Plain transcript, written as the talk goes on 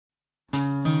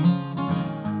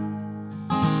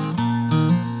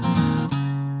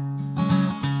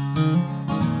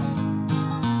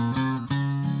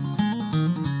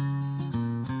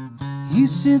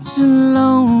sits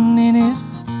alone in his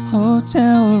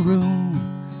hotel room,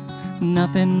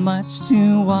 nothing much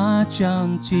to watch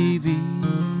on TV,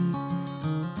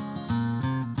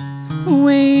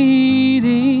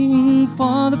 waiting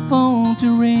for the phone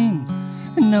to ring.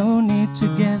 No need to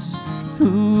guess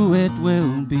who it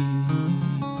will be.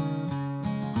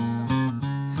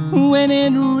 When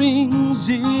it rings,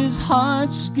 his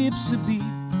heart skips a beat.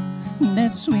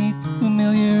 That sweet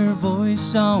familiar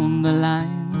voice on the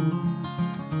line.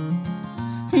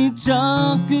 He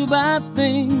talk about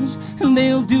things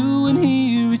they'll do when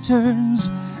he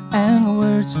returns, and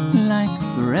words like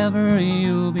forever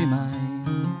you'll be mine.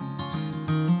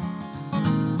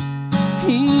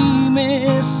 He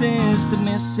misses the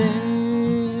missus.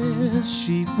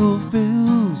 She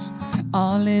fulfills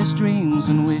all his dreams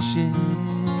and wishes.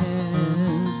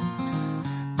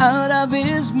 Out of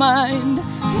his mind,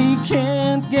 he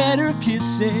can't get her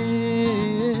kisses.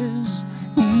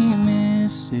 He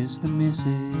misses the missus.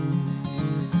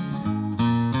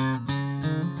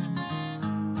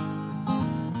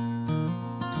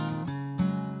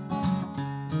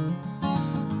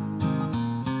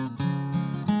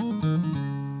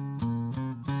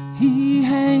 He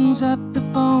hangs up the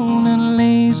phone and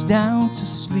lays down to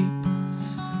sleep.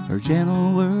 Her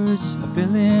gentle words are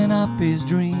filling up his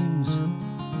dreams.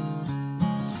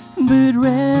 But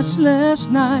restless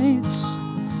nights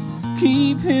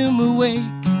keep him awake.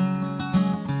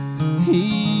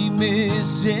 He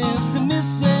misses the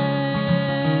missus.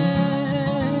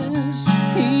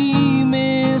 He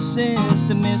misses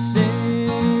the missus.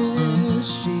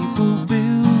 She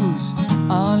fulfills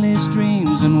all his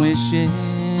dreams and wishes.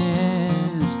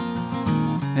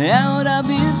 Out of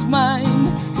his mind,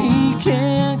 he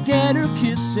can't get her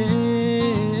kisses.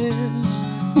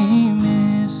 He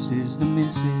misses the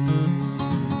missus.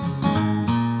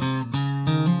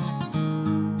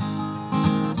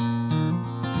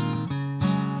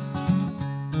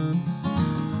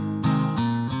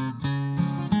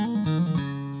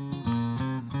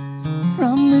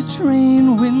 From the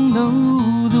train window,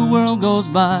 the world goes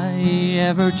by,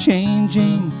 ever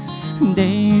changing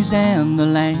days and the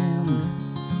land.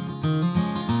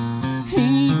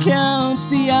 He counts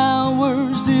the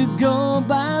hours that go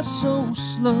by so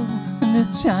slow, and the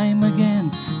time again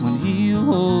when he'll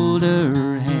hold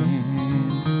her hand.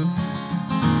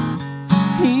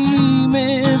 He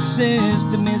misses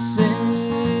the missus.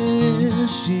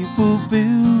 She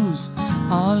fulfills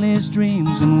all his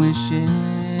dreams and wishes.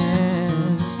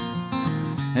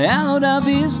 Out of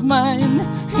his mind,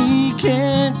 he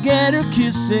can't get her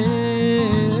kisses.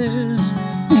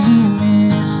 He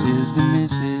misses the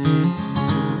missus.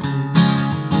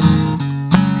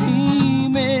 He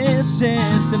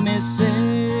misses the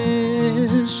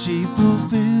missus. She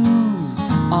fulfills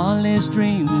all his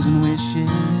dreams and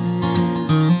wishes.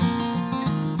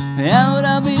 Out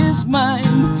of his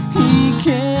mind, he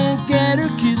can't get her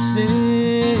kisses.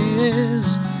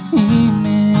 He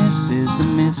misses the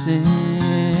missus.